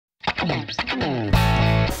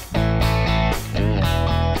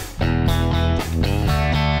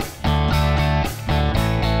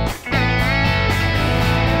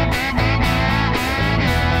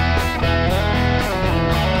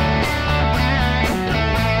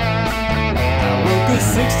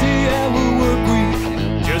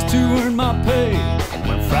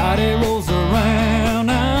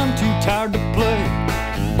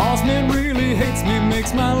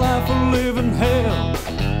Makes my life a living hell.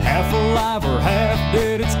 Half alive or half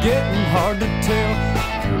dead, it's getting hard to tell.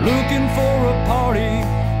 If you're looking for a party,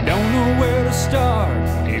 don't know where to start.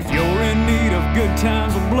 If you're in need of good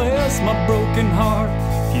times, well bless my broken heart.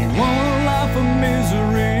 If you want a life of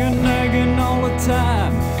misery and nagging all the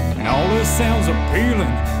time, and all this sounds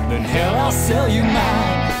appealing, then hell, I'll sell you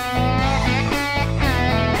mine.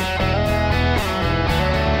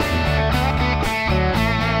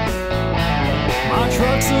 My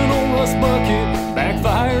truck's an old rust bucket,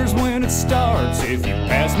 backfires when it starts. If you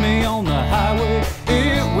pass me on the highway,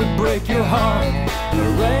 it would break your heart.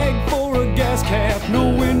 A rag for a gas cap, no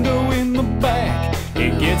window in the back.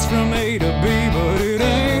 It gets from A to B, but it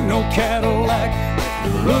ain't no Cadillac.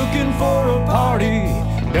 You're looking for a party,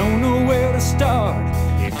 don't know where to start.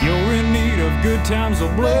 If you're in need of good times,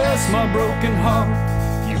 well bless my broken heart.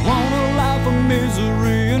 If you want a life of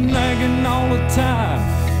misery and nagging all the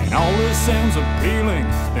time, and all this sounds appealing,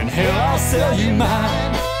 then hell, I'll sell you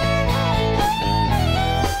mine.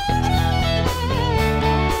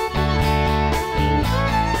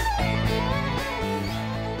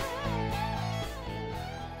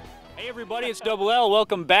 Hey everybody, it's Double L.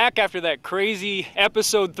 Welcome back after that crazy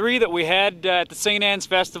episode 3 that we had at the St. Anne's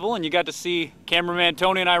Festival, and you got to see cameraman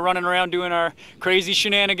Tony and I running around doing our crazy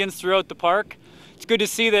shenanigans throughout the park. It's good to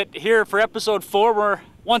see that here for episode 4 we're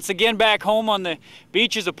once again back home on the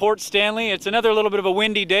beaches of Port Stanley. It's another little bit of a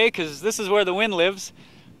windy day because this is where the wind lives.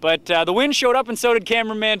 But the wind showed up and so did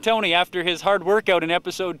cameraman Tony after his hard workout in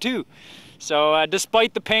episode 2. So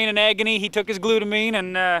despite the pain and agony, he took his glutamine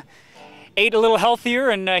and ate a little healthier,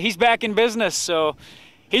 and he's back in business. So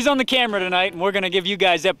he's on the camera tonight, and we're going to give you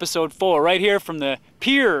guys episode 4 right here from the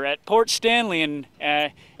pier at Port Stanley in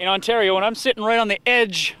Ontario. And I'm sitting right on the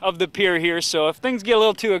edge of the pier here, so if things get a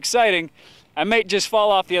little too exciting, I might just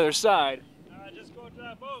fall off the other side. Just go to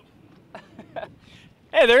that boat.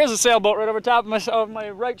 Hey, there is a sailboat right over top of my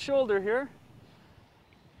right shoulder here.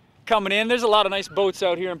 Coming in. There's a lot of nice boats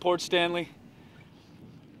out here in Port Stanley.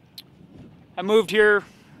 I moved here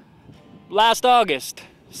last August,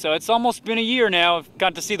 so it's almost been a year now. I've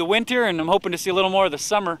got to see the winter, and I'm hoping to see a little more of the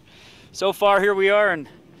summer. So far, here we are, and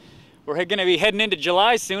we're going to be heading into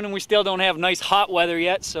July soon, and we still don't have nice hot weather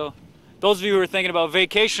yet, so those of you who are thinking about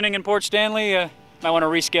vacationing in Port Stanley might want to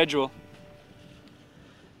reschedule.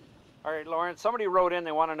 All right, Lauren, somebody wrote in,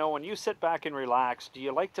 they want to know, when you sit back and relax, do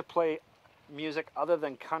you like to play music other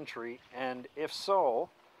than country? And if so,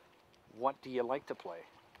 what do you like to play?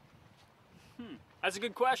 That's a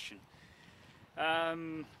good question.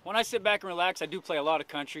 When I sit back and relax, I do play a lot of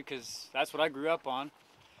country because that's what I grew up on.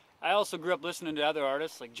 I also grew up listening to other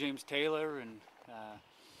artists like James Taylor and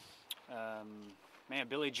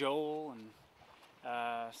Billy Joel and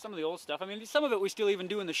some of the old stuff. I mean, some of it we still even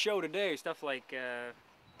do in the show today. Stuff like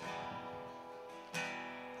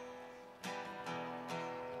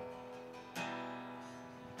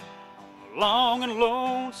long and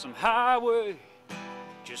lonesome highway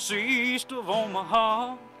just east of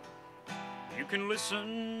Omaha. You can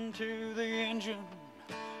listen to the engine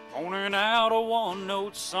moaning out a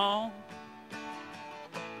one-note song.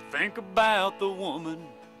 Think about the woman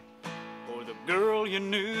or the girl you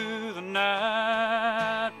knew the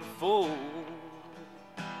night before.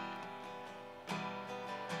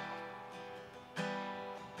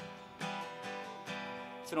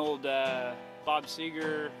 It's an old Bob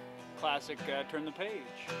Seger classic, Turn the Page.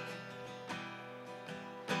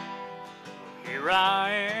 Here I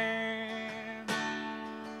am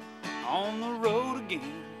on the road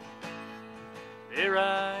again. There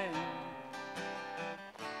I am.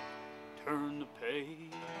 Turn the page.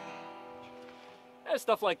 Yeah,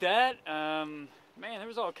 stuff like that. Man, there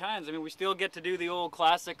was all kinds. I mean, we still get to do the old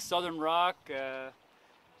classic Southern rock.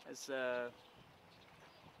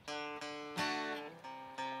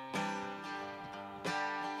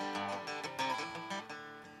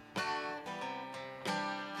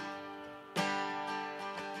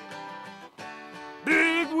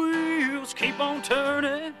 Big wheels keep on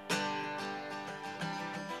turning,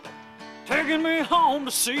 taking me home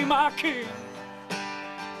to see my kid,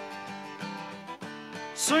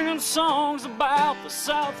 singing songs about the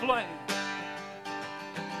Southland.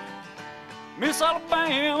 Miss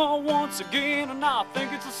Alabama once again, and I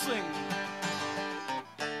think it's a sin.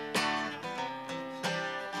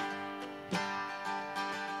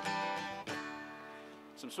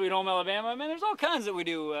 Sweet Home Alabama. Man, there's all kinds that we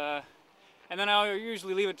do. And then I'll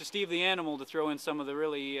usually leave it to Steve the Animal to throw in some of the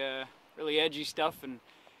really edgy stuff. And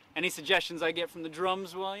any suggestions I get from the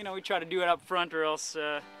drums, well, you know, we try to do it up front, or else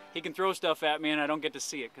he can throw stuff at me and I don't get to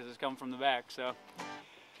see it because it's coming from the back. So,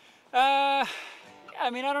 yeah, I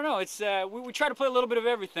mean, I don't know. It's we try to play a little bit of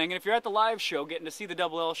everything. And if you're at the live show, getting to see the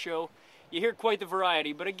Double L show, you hear quite the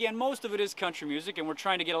variety. But again, most of it is country music, and we're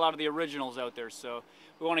trying to get a lot of the originals out there. So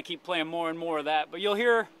we want to keep playing more and more of that. But you'll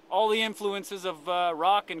hear all the influences of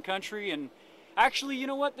rock and country. And actually, you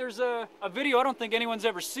know what? There's a video I don't think anyone's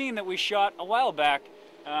ever seen that we shot a while back.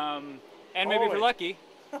 And maybe if you're lucky,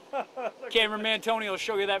 cameraman Tony will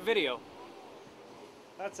show you that video.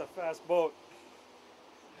 That's a fast boat.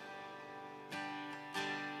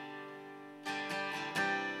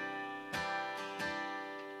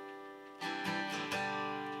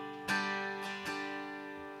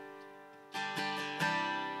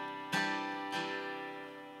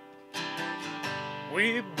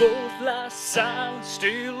 We both lie silent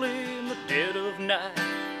still in the dead of night.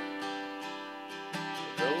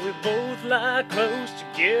 Though we both lie close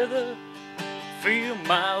together, feel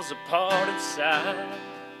miles apart inside.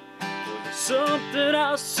 Was it something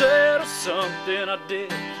I said or something I did?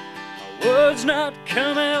 My words not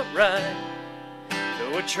come out right.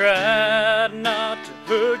 Though I tried not to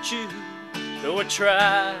hurt you, though I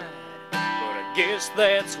tried, but I guess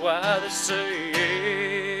that's why they say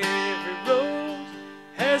every rose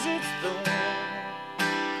has its thorn.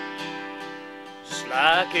 Just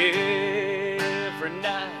like every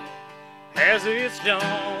night has its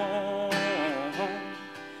dawn.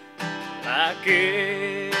 Like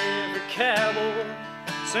every cowboy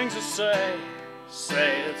sings a sad,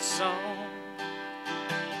 sad song.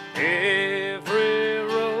 Every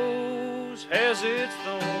rose has its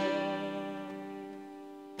thorn.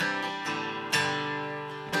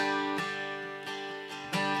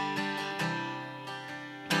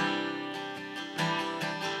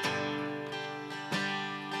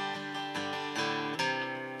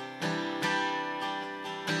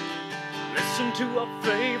 Listen to our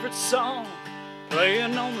favorite song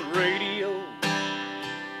playing on the radio.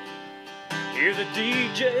 Hear the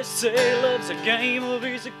DJ say love's a game of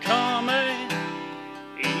easy come and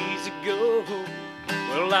easy go.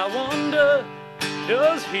 Well, I wonder,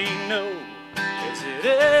 does he know? Has it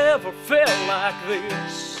ever felt like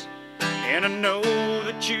this? And I know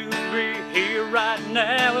that you'd be here right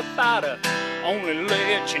now if I'd only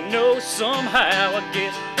let you know somehow. I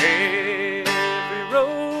guess every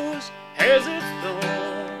rose has its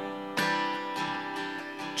thorn,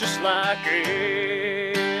 just like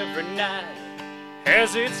every night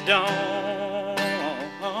has its dawn.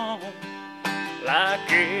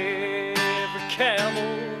 Like every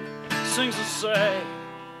cowboy sings a sad,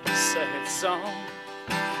 sad song.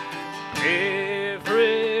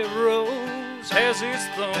 Every rose has its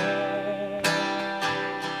thorn.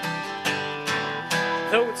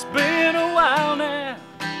 Though it's been a while now,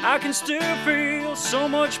 I can still feel so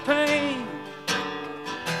much pain.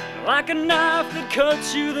 Like a knife that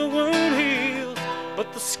cuts you, the wound heals,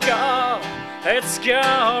 but the scar, that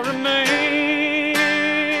scar remains.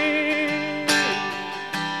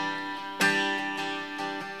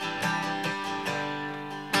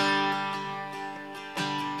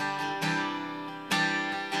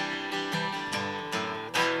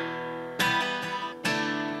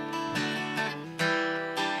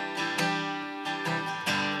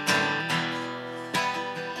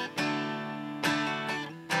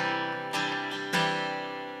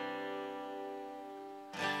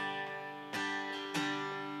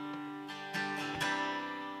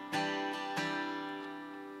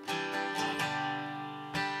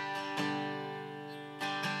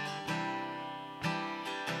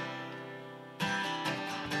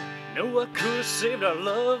 Know I could have saved our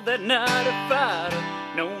love that night if I'd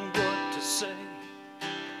have known what to say.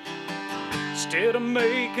 Instead of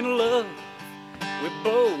making love, we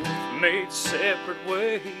both made separate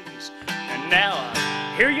ways. And now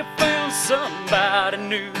I hear you found somebody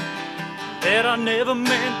new, that I never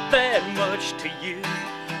meant that much to you.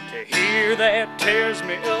 To hear that tears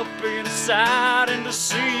me up inside, and to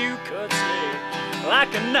see you cuts me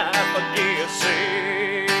like a knife. I guess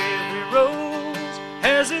every rose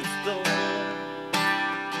has its thorn,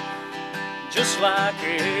 just like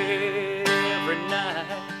every night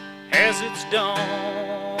has its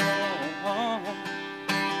dawn.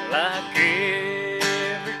 Like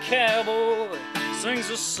every cowboy sings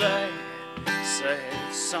a sad,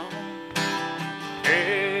 sad song.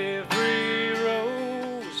 Every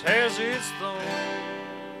rose has its thorn.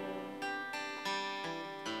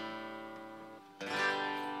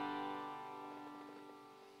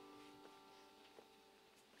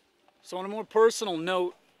 So on a more personal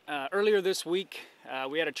note, earlier this week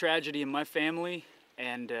we had a tragedy in my family,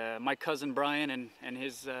 and my cousin Brian and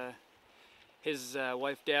his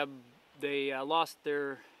wife Deb, they lost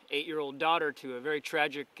their 8-year-old daughter to a very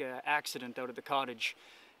tragic accident out at the cottage.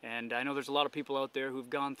 And I know there's a lot of people out there who've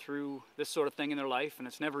gone through this sort of thing in their life, and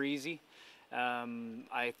it's never easy.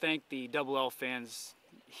 I thank the Double L fans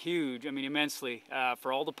immensely,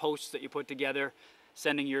 for all the posts that you put together,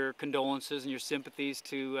 sending your condolences and your sympathies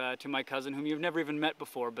to my cousin, whom you've never even met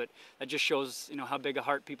before. But that just shows, you know, how big a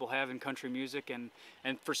heart people have in country music, and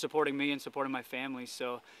for supporting me and supporting my family.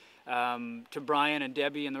 So to Brian and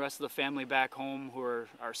Debbie and the rest of the family back home who are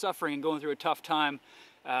suffering and going through a tough time,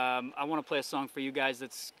 I want to play a song for you guys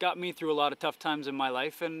that's got me through a lot of tough times in my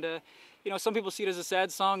life. And you know, some people see it as a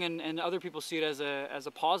sad song, and other people see it as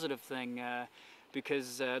a positive thing.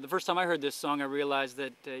 Because the first time I heard this song, I realized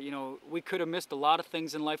that you know, we could have missed a lot of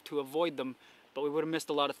things in life to avoid them, but we would have missed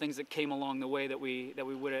a lot of things that came along the way that we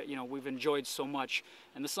would have, you know, we've enjoyed so much.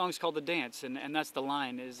 And the song's called The Dance, and that's the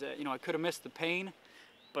line is, you know, I could have missed the pain,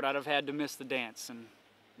 but I'd have had to miss the dance. And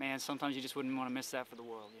man, sometimes you just wouldn't want to miss that for the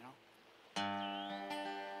world, you know.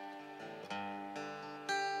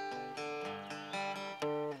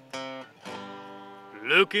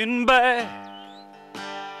 Looking back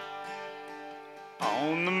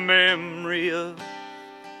on the memory of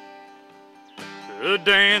the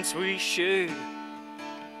dance we shared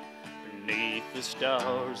beneath the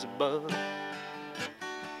stars above,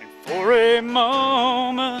 and for a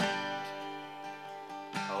moment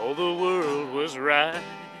all the world was right.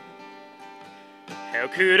 How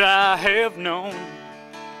could I have known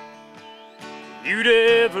you'd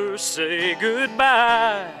ever say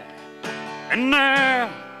goodbye? And now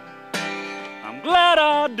I'm glad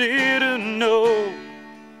I didn't know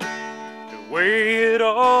the way it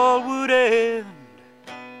all would end,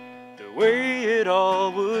 the way it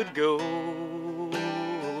all would go.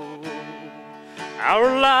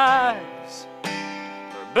 Our lives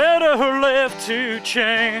are better left to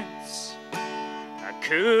chance. I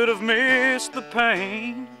could have missed the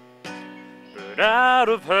pain, but I'd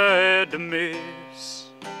have had to miss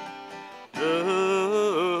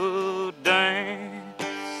the dance.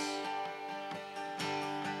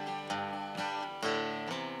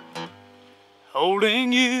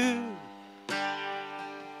 Holding you,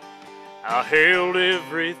 I held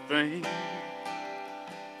everything.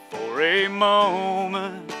 For a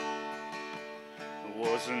moment,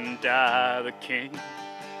 wasn't I the king?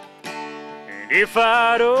 And if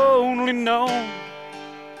I'd only known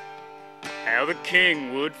how the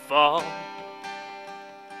king would fall,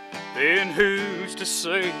 then who's to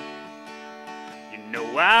say? You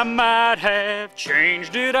know, I might have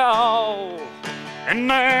changed it all. And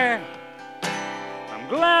now I'm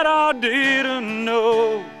glad I didn't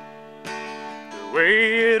know the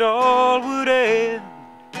way it all would end,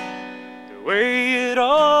 the way it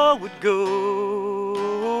all would go.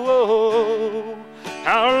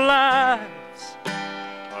 Our lives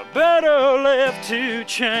are better left to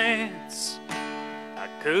chance. I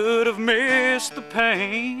could have missed the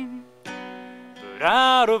pain, but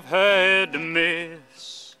I'd have had to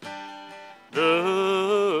miss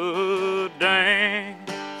the dance.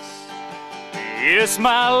 Yes,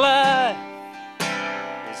 my life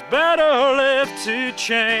is better left to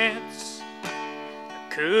chance. I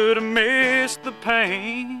could have missed the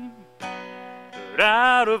pain, but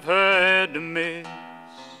I'd have had to miss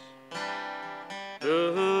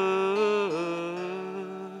the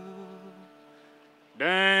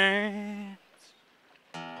dance.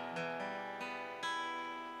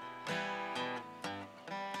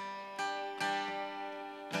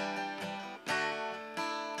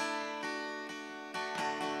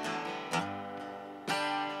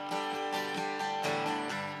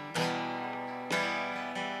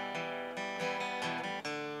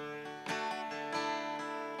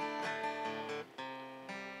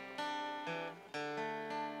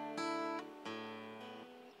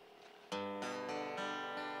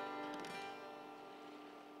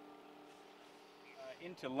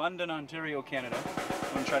 Into London, Ontario, Canada.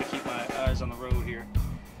 I'm gonna try to keep my eyes on the road here.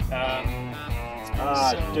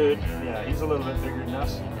 Dude, yeah, he's a little bit bigger than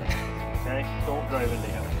us. Okay, don't drive into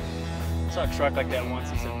him. I saw a truck like that once.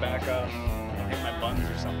 He said, "Back up, I'll hit my buns"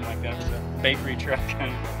 or something like that. It was a bakery truck,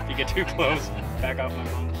 and if you get too close, back off my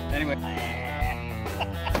buns. Anyway.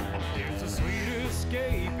 There's a sweet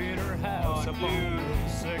escape in her house up on the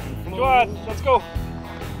second floor. Go on, let's go.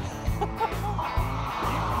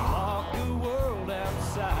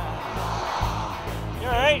 You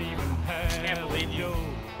alright? I can't believe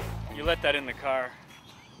you let that in the car.